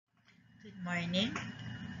Good morning.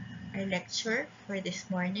 Our lecture for this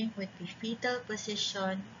morning would be fetal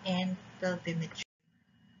position and pelvimetry.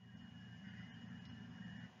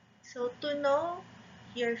 So to know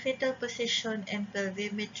your fetal position and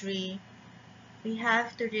pelvimetry, we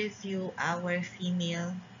have to review our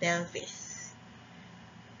female pelvis.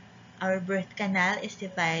 Our birth canal is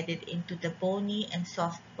divided into the bony and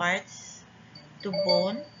soft parts to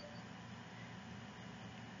bone,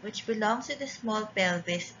 which belongs to the small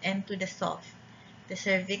pelvis, and to the soft, the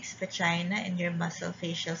cervix, vagina, and your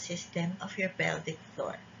muscle-facial system of your pelvic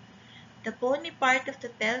floor. The bony part of the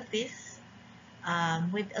pelvis,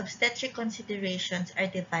 with obstetric considerations, are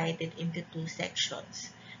divided into two sections,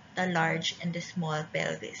 the large and the small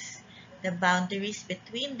pelvis. The boundaries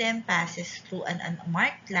between them passes through an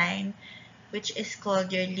unmarked line, which is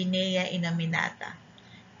called your linea innominata.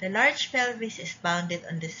 The large pelvis is bounded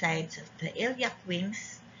on the sides of the iliac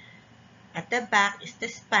wings. At the back is the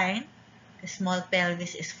spine. The small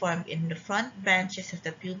pelvis is formed in the front branches of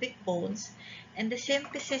the pubic bones, and the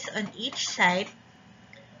symphysis on each side,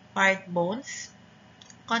 part bones,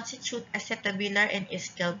 constitute acetabular and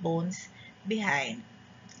ischial bones. Behind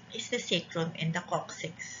is the sacrum and the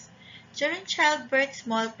coccyx. During childbirth,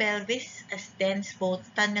 small pelvis ascends both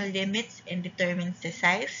tunnel limits and determines the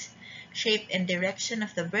size, shape, and direction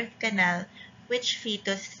of the birth canal which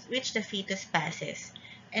the fetus passes,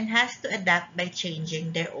 and has to adapt by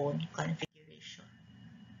changing their own configuration.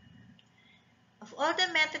 Of all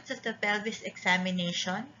the methods of the pelvis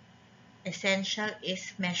examination, essential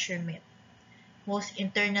is measurement. Most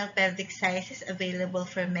internal pelvic sizes available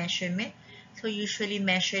for measurement, so usually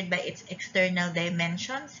measured by its external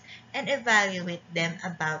dimensions and evaluate them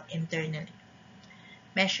about internally.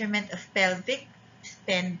 Measurement of pelvic is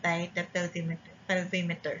done by the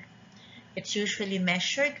pelvimeter. It's usually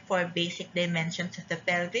measured for basic dimensions of the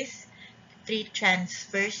pelvis, 3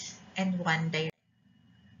 transverse and 1 direct.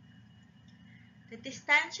 The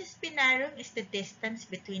distantia spinarum is the distance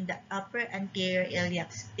between the upper anterior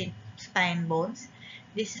iliac spine bones.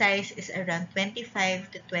 This size is around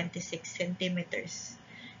 25 to 26 centimeters.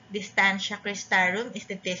 Distantia cristarum is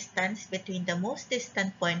the distance between the most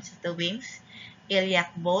distant points of the wings.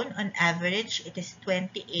 Iliac bone, on average, it is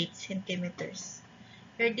 28 centimeters.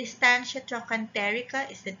 Your distantia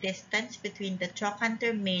trochanterica is the distance between the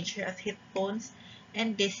trochanter major of hip bones,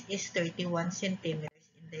 and this is 31 centimeters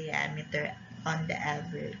in diameter on the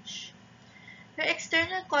average. Your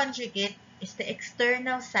external conjugate is the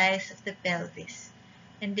external size of the pelvis,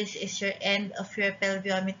 and this is your end of your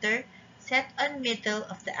pelviometer set on middle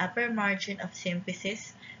of the upper margin of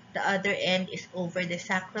symphysis. The other end is over the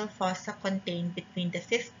sacral fossa contained between the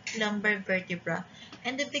fifth lumbar vertebra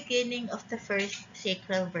and the beginning of the first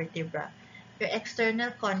sacral vertebra. Your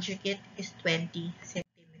external conjugate is 20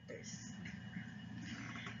 centimeters.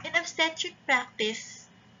 In obstetric practice,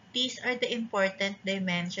 these are the important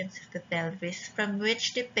dimensions of the pelvis from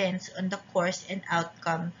which depends on the course and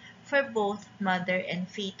outcome for both mother and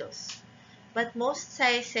fetus. But most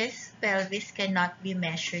sizes pelvis cannot be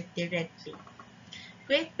measured directly.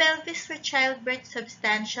 Great pelvis for childbirth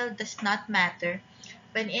substantial does not matter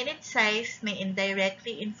when in its size may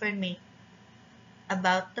indirectly inform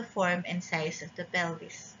about the form and size of the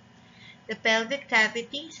pelvis. The pelvic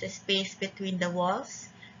cavity is the space between the walls,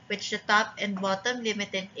 which the top and bottom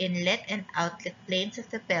limited inlet and outlet planes of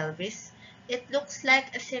the pelvis. It looks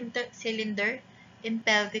like a cylinder. In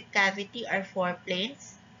pelvic cavity are 4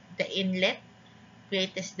 planes: the inlet,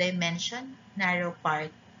 greatest dimension, narrow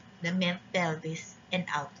part, the milk pelvis, and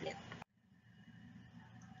outlet.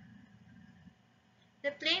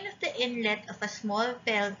 The plane of the inlet of a small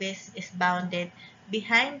pelvis is bounded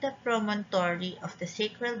behind the promontory of the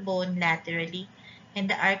sacral bone laterally and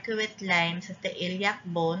the arcuate lines of the iliac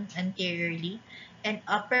bone anteriorly and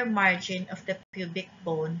upper margin of the pubic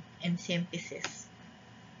bone and symphysis.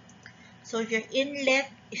 So your inlet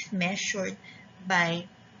is measured by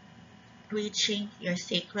reaching your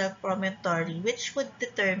sacral promontory, which would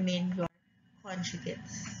determine your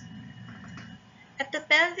conjugates. At the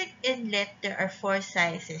pelvic inlet, there are 4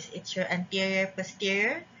 sizes. It's your anterior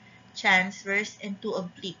posterior, transverse, and 2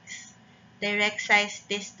 obliques. Direct size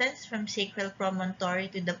distance from sacral promontory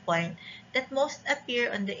to the point that most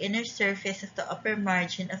appear on the inner surface of the upper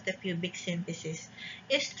margin of the pubic symphysis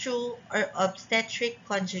is true or obstetric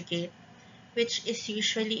conjugate, which is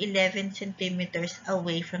usually 11 centimeters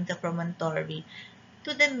away from the promontory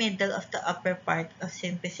to the middle of the upper part of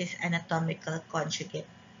symphysis anatomical conjugate.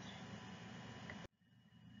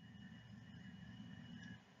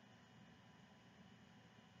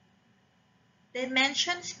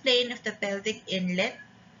 Dimensions plane of the pelvic inlet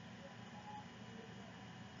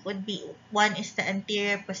would be 1 is the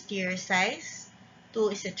anterior posterior size, 2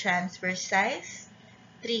 is the transverse size,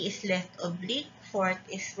 3 is left oblique, 4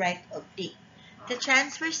 is right oblique. The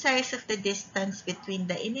transverse size of the distance between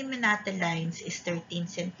the iniminata lines is 13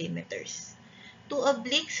 centimeters. Two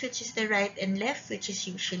obliques, which is the right and left, which is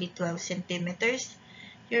usually 12 centimeters.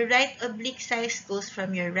 Your right oblique size goes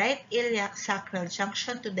from your right iliac sacral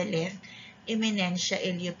junction to the left eminentia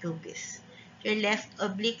iliopubis. Your left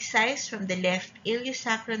oblique size from the left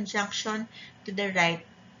iliosacral junction to the right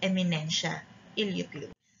eminentia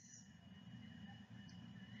iliopubis.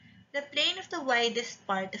 The plane of the widest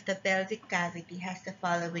part of the pelvic cavity has the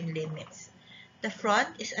following limits. The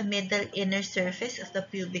front is a middle inner surface of the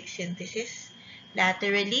pubic symphysis.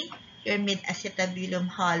 Laterally, your mid-acetabulum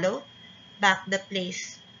hollow. Back the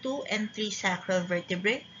place 2 and 3 sacral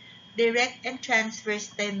vertebrae. Direct and transverse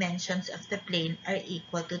dimensions of the plane are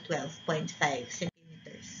equal to 12.5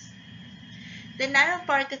 centimeters. The narrow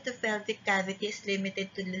part of the pelvic cavity is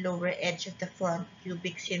limited to the lower edge of the front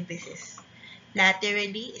pubic symphysis.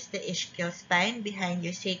 Laterally is the ischial spine behind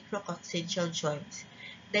your sacrococcygeal joints.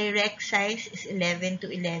 Direct size is 11 to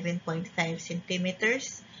 11.5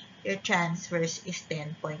 centimeters. Your transverse is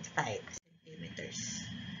 10.5 centimeters.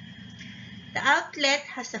 The outlet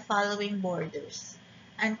has the following borders.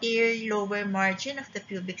 Anterior lower margin of the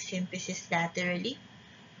pubic symphysis laterally,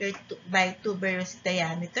 your bituberous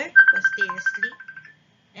diameter posteriorly,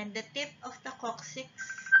 and the tip of the coccyx.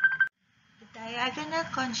 The diagonal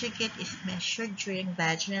conjugate is measured during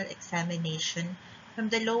vaginal examination from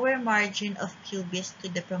the lower margin of pubis to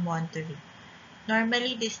the promontory.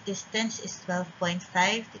 Normally, this distance is 12.5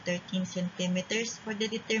 to 13 centimeters. For the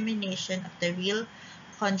determination of the real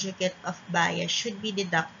conjugate of bias should be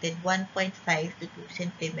deducted 1.5 to 2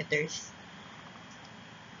 centimeters.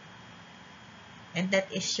 And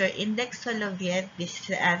that is your index Soloviev. This is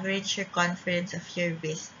the average circumference of your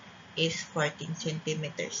wrist is 14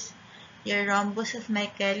 centimeters. Your rhombus of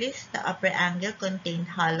Michaelis, the upper angle contained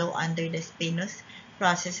hollow under the spinous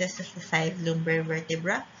processes of the 5 lumbar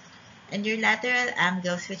vertebra, and your lateral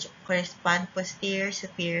angles which correspond posterior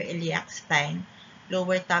superior iliac spine,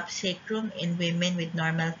 lower top sacrum in women with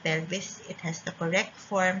normal pelvis. It has the correct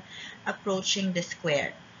form approaching the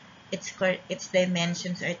square. Its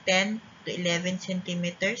dimensions are 10 to 11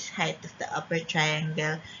 centimeters. Height of the upper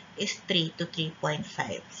triangle is 3 to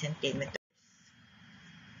 3.5 centimeters.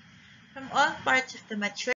 From all parts of the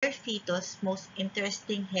mature fetus, most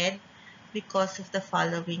interesting head because of the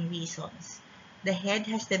following reasons. The head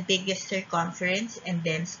has the biggest circumference and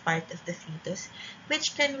dense part of the fetus,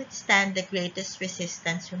 which can withstand the greatest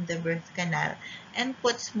resistance from the birth canal and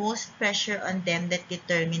puts most pressure on them that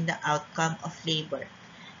determine the outcome of labor.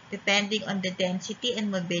 Depending on the density and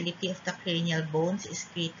mobility of the cranial bones is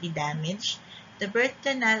greatly damaged. The birth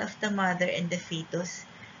canal of the mother and the fetus.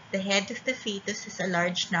 The head of the fetus has a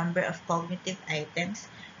large number of cognitive items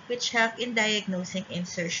which help in diagnosing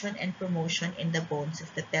insertion and promotion in the bones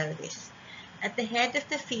of the pelvis. At the head of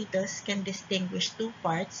the fetus can distinguish two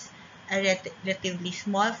parts, a relatively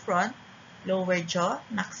small front, lower jaw,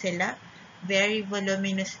 maxilla, very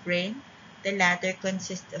voluminous brain. The latter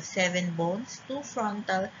consists of 7 bones, 2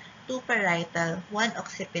 frontal, 2 parietal, 1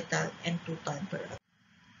 occipital, and 2 temporal.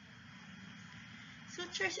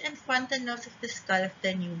 Sutures and fontanelles of the skull of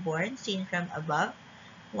the newborn seen from above.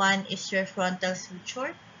 1 is your frontal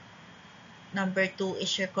suture. Number 2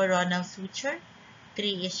 is your coronal suture.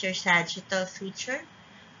 3 is your sagittal suture.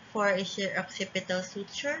 4 is your occipital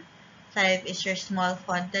suture. 5 is your small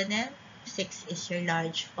fontanelle. 6 is your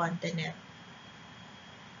large fontanelle.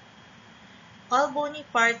 All bony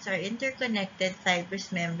parts are interconnected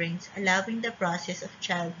fibrous membranes, allowing the process of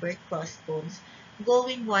childbirth crossed bones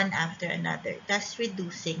going one after another, thus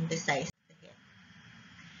reducing the size of the head.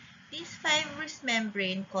 These fibrous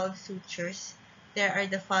membrane called sutures, there are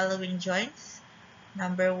the following joints.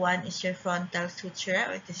 Number 1 is your frontal sutura,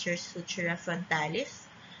 or it is your sutura frontalis.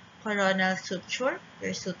 Coronal suture,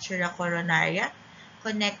 your sutura coronaria,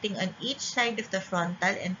 connecting on each side of the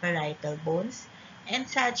frontal and parietal bones. And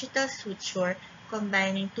sagittal suture,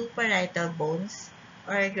 combining 2 parietal bones,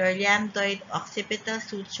 or your lambdoid occipital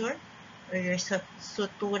suture, or your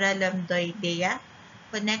sutura lambdoidea,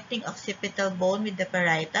 connecting occipital bone with the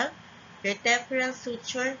parietal. Your temporal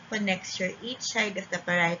suture connects your each side of the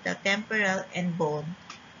parietal, temporal, and bone.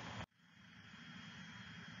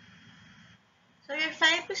 So your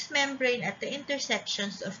fibrous membrane at the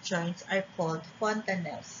intersections of joints are called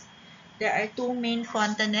fontanelles. There are 2 main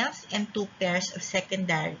fontanelles and 2 pairs of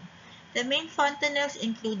secondary. The main fontanelles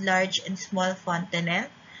include large and small fontanelle.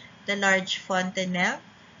 The large fontanelle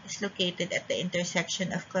is located at the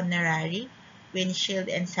intersection of coronary, windshield,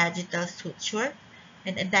 and sagittal suture.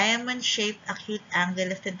 and a diamond-shaped acute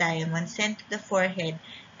angle of the diamond sent to the forehead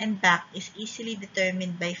and back is easily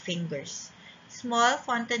determined by fingers. Small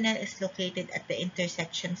fontanelle is located at the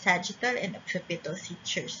intersection sagittal and occipital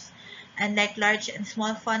sutures. Unlike large and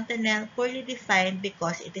small fontanelle, poorly defined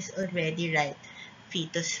because it is already right,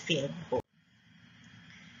 fetus filled bone.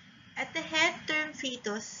 At the head, term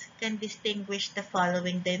fetus can distinguish the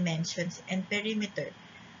following dimensions and perimeter.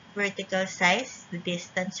 Vertical size, the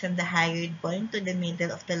distance from the hyoid point to the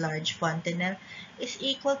middle of the large fontanelle, is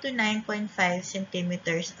equal to 9.5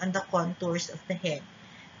 centimeters on the contours of the head,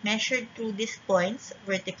 measured through these points,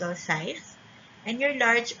 vertical size, and your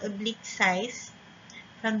large oblique size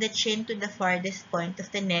from the chin to the farthest point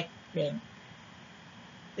of the neck length,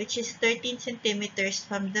 which is 13 centimeters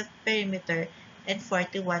from the perimeter and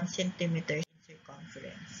 41 centimeters in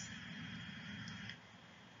circumference.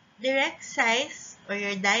 Direct size, or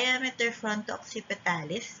your diameter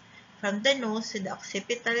fronto-occipitalis, from the nose to the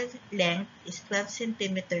occipital length is 12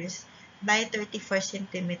 centimeters by 34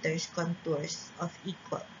 centimeters contours of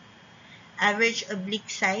equal. Average oblique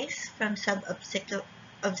size from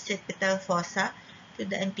sub-occipital fossa to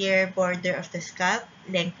the anterior border of the scalp,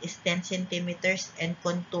 length is 10 centimeters and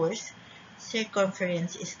contours,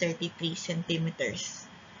 circumference is 33 centimeters.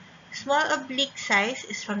 Small oblique size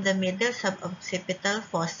is from the middle suboccipital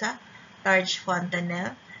fossa, large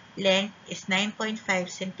fontanelle, length is 9.5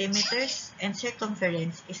 centimeters and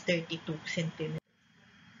circumference is 32 centimeters.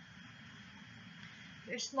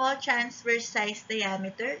 Your small transverse size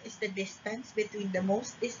diameter is the distance between the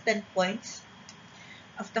most distant points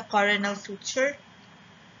of the coronal suture,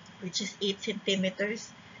 which is 8 centimeters,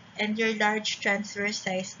 and your large transverse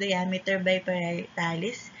size diameter by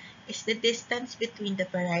parietalis is the distance between the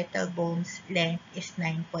parietal bones, length is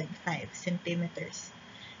 9.5 centimeters.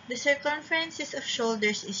 The circumferences of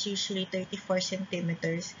shoulders is usually 34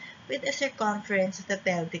 centimeters with a circumference of the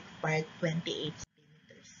pelvic part 28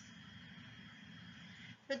 centimeters.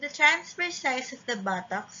 So the transverse size of the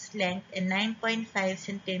buttocks, length and 9.5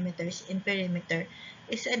 centimeters in perimeter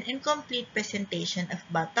is an incomplete presentation of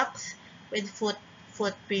buttocks with foot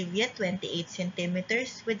previa 28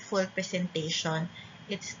 centimeters, with full presentation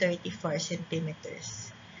it's 34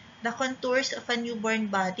 centimeters. The contours of a newborn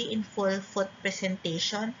body in full foot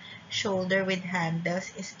presentation, shoulder with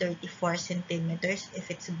handles, is 34 centimeters.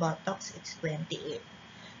 If it's buttocks, it's 28.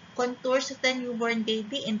 Contours of the newborn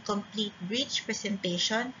baby in complete breech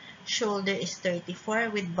presentation, shoulder is 34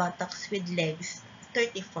 with buttocks with legs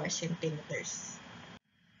 34 centimeters.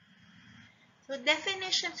 So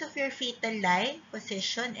definitions of your fetal lie,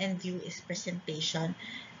 position, and view is presentation.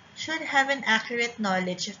 Should have an accurate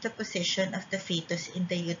knowledge of the position of the fetus in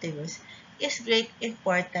the uterus is great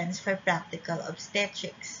importance for practical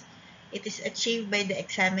obstetrics. It is achieved by the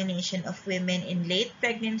examination of women in late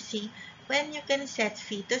pregnancy when you can set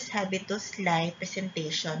fetus habitus, lie,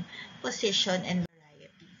 presentation, position, and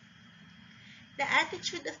variety. The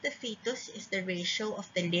attitude of the fetus is the ratio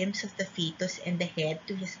of the limbs of the fetus and the head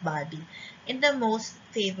to his body in the most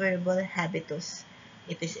favorable habitus.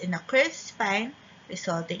 It is in a curved spine,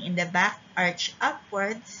 resulting in the back arch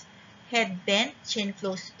upwards, head bent, chin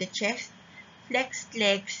close to the chest, flexed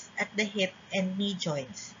legs at the hip and knee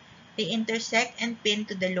joints. They intersect and pin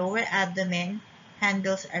to the lower abdomen.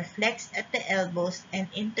 Handles are flexed at the elbows and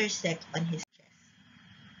intersect on his chest.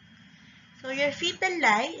 So your fetal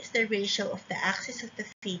lie is the ratio of the axis of the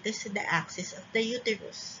fetus to the axis of the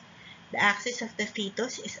uterus. The axis of the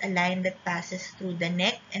fetus is a line that passes through the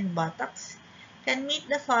neck and buttocks. Can meet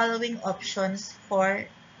the following options for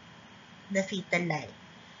the fetal lie.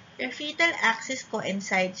 Your fetal axis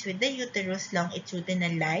coincides with the uterus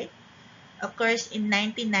longitudinal lie, occurs in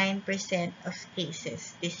 99% of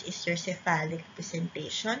cases. This is your cephalic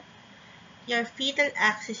presentation. Your fetal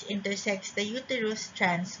axis intersects the uterus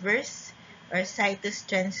transverse or situs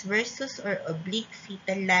transversus or oblique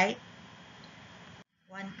fetal lie,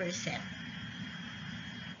 1%.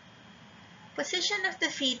 Position of the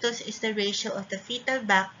fetus is the ratio of the fetal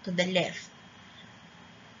back to the left,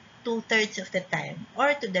 2/3 of the time,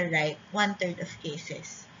 or to the right, 1/3 of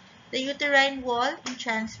cases. The uterine wall in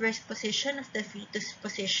transverse position of the fetus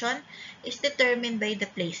position is determined by the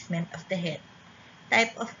placement of the head.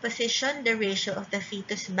 Type of position, the ratio of the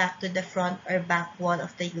fetus back to the front or back wall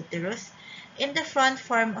of the uterus. In the front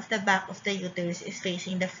form of the back of the uterus is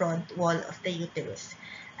facing the front wall of the uterus.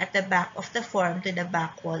 At the back of the form to the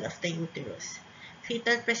back wall of the uterus.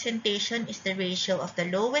 Fetal presentation is the ratio of the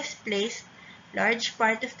lowest placed large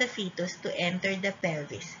part of the fetus to enter the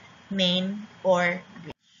pelvis, main or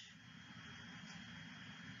bridge.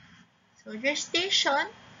 So your station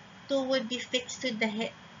 2 would be fixed to the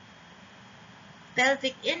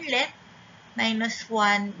pelvic inlet, Minus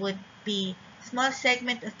 1 would be small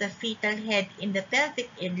segment of the fetal head in the pelvic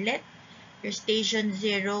inlet. Your station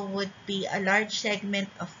 0 would be a large segment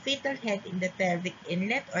of fetal head in the pelvic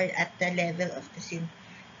inlet or at the level of the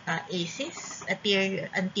ASIS,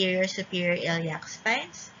 anterior superior iliac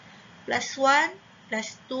spines. Plus 1,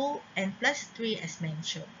 plus 2, and plus 3 as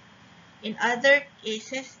mentioned. In other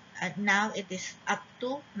cases, now it is up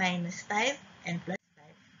to minus 5 and plus 5.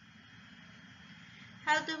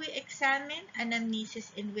 How do we examine anamnesis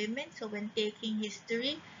in women? So when taking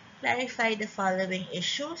history, clarify the following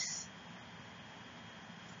issues.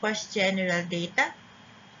 Of course, general data,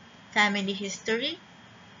 family history,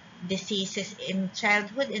 diseases in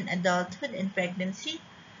childhood and adulthood and pregnancy,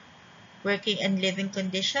 working and living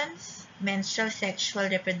conditions, menstrual, sexual,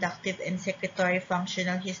 reproductive, and secretory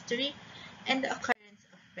functional history, and the occurrence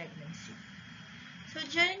of pregnancy. So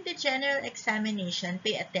during the general examination,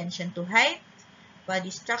 pay attention to height, body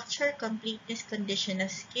structure, completeness, condition of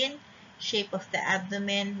skin, shape of the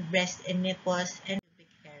abdomen, breast and nipples, and pubic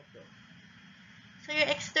hair growth. So your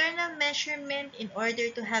external measurement, in order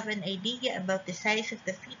to have an idea about the size of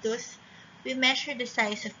the fetus, we measure the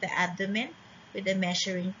size of the abdomen with a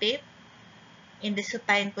measuring tape. In the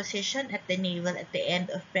supine position at the navel at the end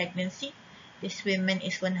of pregnancy, this woman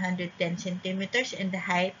is 110 centimeters and the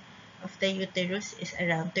height of the uterus is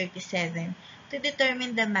around 37 to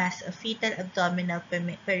determine the mass of fetal abdominal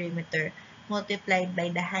perimeter multiplied by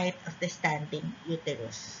the height of the standing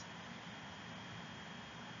uterus.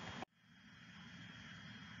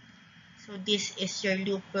 So this is your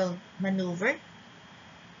Leupold maneuver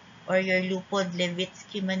or your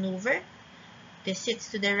Leupold-Levitsky maneuver. This sits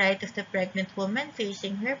to the right of the pregnant woman,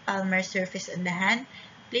 facing her, palmar surface on the hand.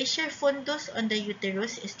 Place your fundus on the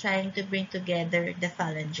uterus is trying to bring together the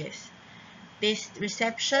phalanges. This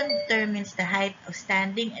reception determines the height of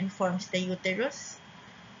standing and forms the uterus,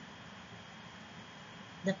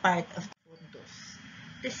 the part of the fundus.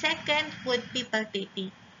 The second would be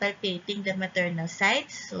palpating the maternal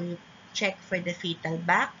sides, so you check for the fetal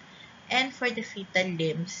back and for the fetal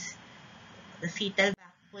limbs. The fetal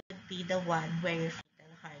back would be the one where your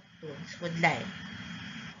fetal heart bones would lie.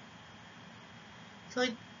 So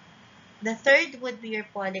the third would be your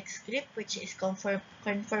pollex grip, which is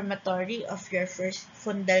confirmatory of your first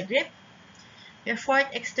fundal grip. Your fourth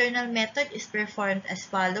external method is performed as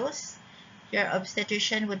follows. Your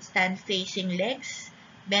obstetrician would stand facing legs,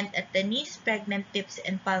 bent at the knees, pregnant tips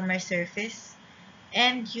and palmar surface,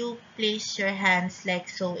 and you place your hands like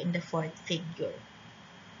so in the fourth figure.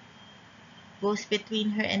 Goes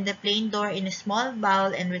between her and the plane door in a small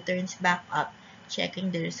bowl and returns back up,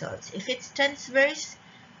 checking the results. If it's transverse,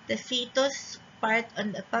 the fetus part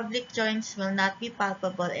on the pubic joints will not be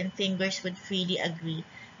palpable and fingers would freely agree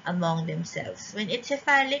among themselves. When it's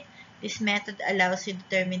cephalic, this method allows you to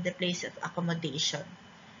determine the place of accommodation.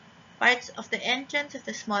 Parts of the entrance of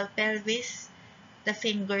the small pelvis, the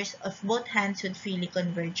fingers of both hands would freely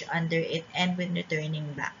converge under it and when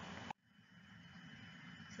returning back.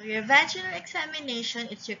 For your vaginal examination,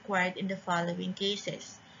 it's required in the following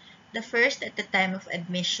cases. The first, at the time of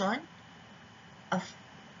admission, of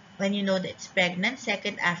when you know that it's pregnant.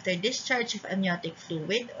 Second, after discharge of amniotic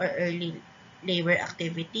fluid or early labor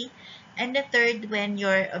activity. And the third, when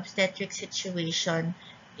your obstetric situation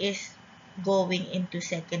is going into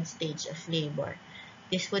second stage of labor.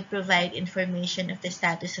 This would provide information of the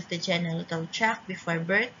status of the genital tract before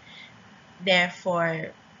birth.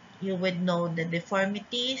 Therefore, you would know the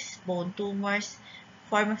deformities, bone tumors,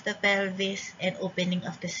 form of the pelvis, and opening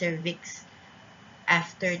of the cervix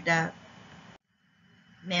after the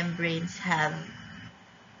membranes have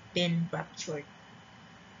been ruptured.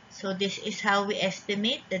 So this is how we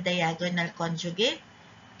estimate the diagonal conjugate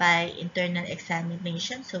by internal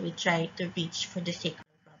examination. So we try to reach for the sacral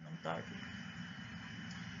promontory.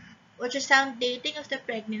 Ultrasound dating of the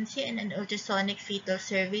pregnancy and an ultrasonic fetal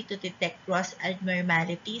survey to detect gross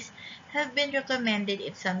abnormalities have been recommended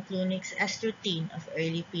in some clinics as routine of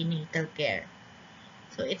early prenatal care.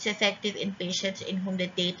 So it's effective in patients in whom the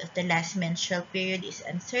date of the last menstrual period is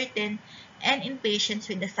uncertain and in patients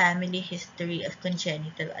with a family history of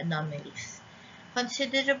congenital anomalies.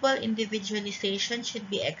 Considerable individualization should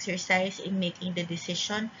be exercised in making the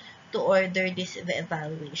decision to order this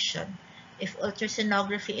evaluation. If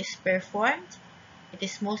ultrasonography is performed, it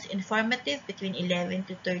is most informative between 11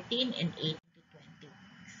 to 13 and 18 to 20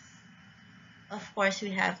 weeks. Of course, we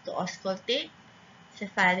have to auscultate,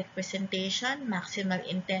 cephalic presentation, maximal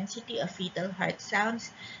intensity of fetal heart sounds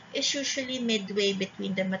is usually midway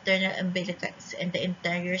between the maternal umbilicus and the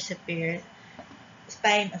anterior superior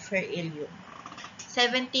spine of her ilium.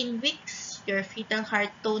 17 weeks, Your fetal heart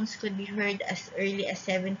tones could be heard as early as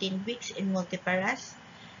 17 weeks in multiparas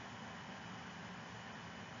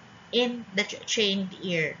in the trained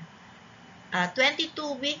ear.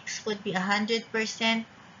 22 weeks would be 100%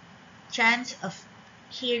 chance of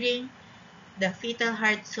hearing the fetal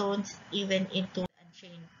heart tones even into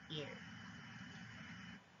untrained ear.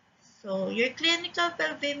 So your clinical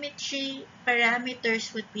pelvimetry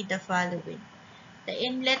parameters would be the following. The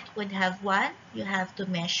inlet would have 1. You have to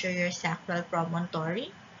measure your sacral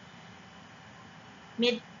promontory.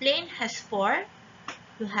 Midplane has 4.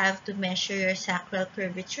 You have to measure your sacral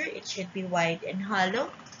curvature. It should be wide and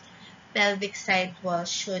hollow. Pelvic side wall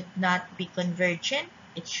should not be convergent.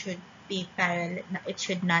 It should be parallel. It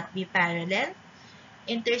should not be parallel.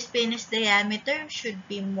 Interspinous diameter should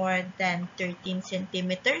be more than 13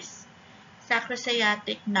 centimeters.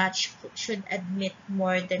 Sacrosciatic notch should admit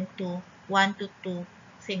more than 1 to 2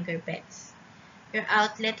 finger bends. Your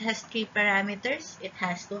outlet has 3 parameters. It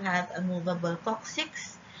has to have a movable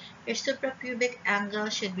coccyx. Your suprapubic angle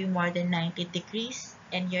should be more than 90 degrees,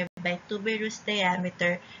 and your bituberous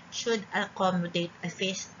diameter should accommodate a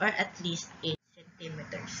fist or at least 8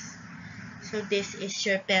 centimeters. So this is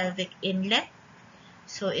your pelvic inlet.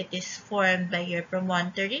 So it is formed by your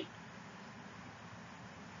promontory,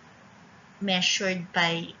 measured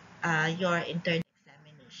by your internal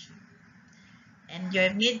examination. And your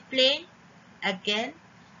midplane, again,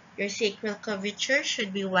 your sacral curvature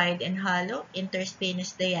should be wide and hollow,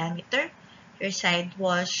 interspinous diameter. Your side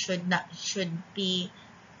wall should be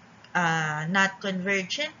not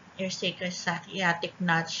convergent. Your sacrosciatic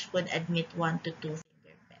notch would admit 1 to 2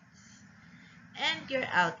 finger bends. And your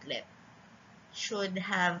outlet should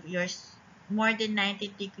have your more than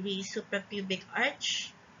 90 degree suprapubic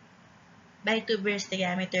arch, bituberous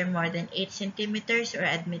diameter more than 8 centimeters or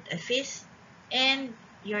admit a fist, and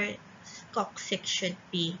your coccyx should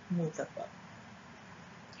be movable.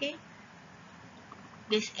 Okay,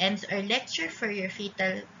 this ends our lecture for your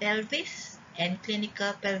fetal pelvis and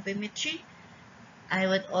clinical pelvimetry. I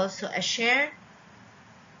would also share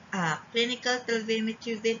a clinical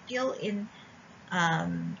pelvimetry video in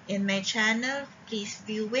my channel. Please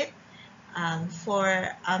view it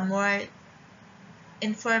for a more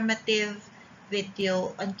informative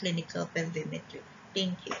video on clinical pelvimetry.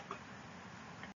 Thank you.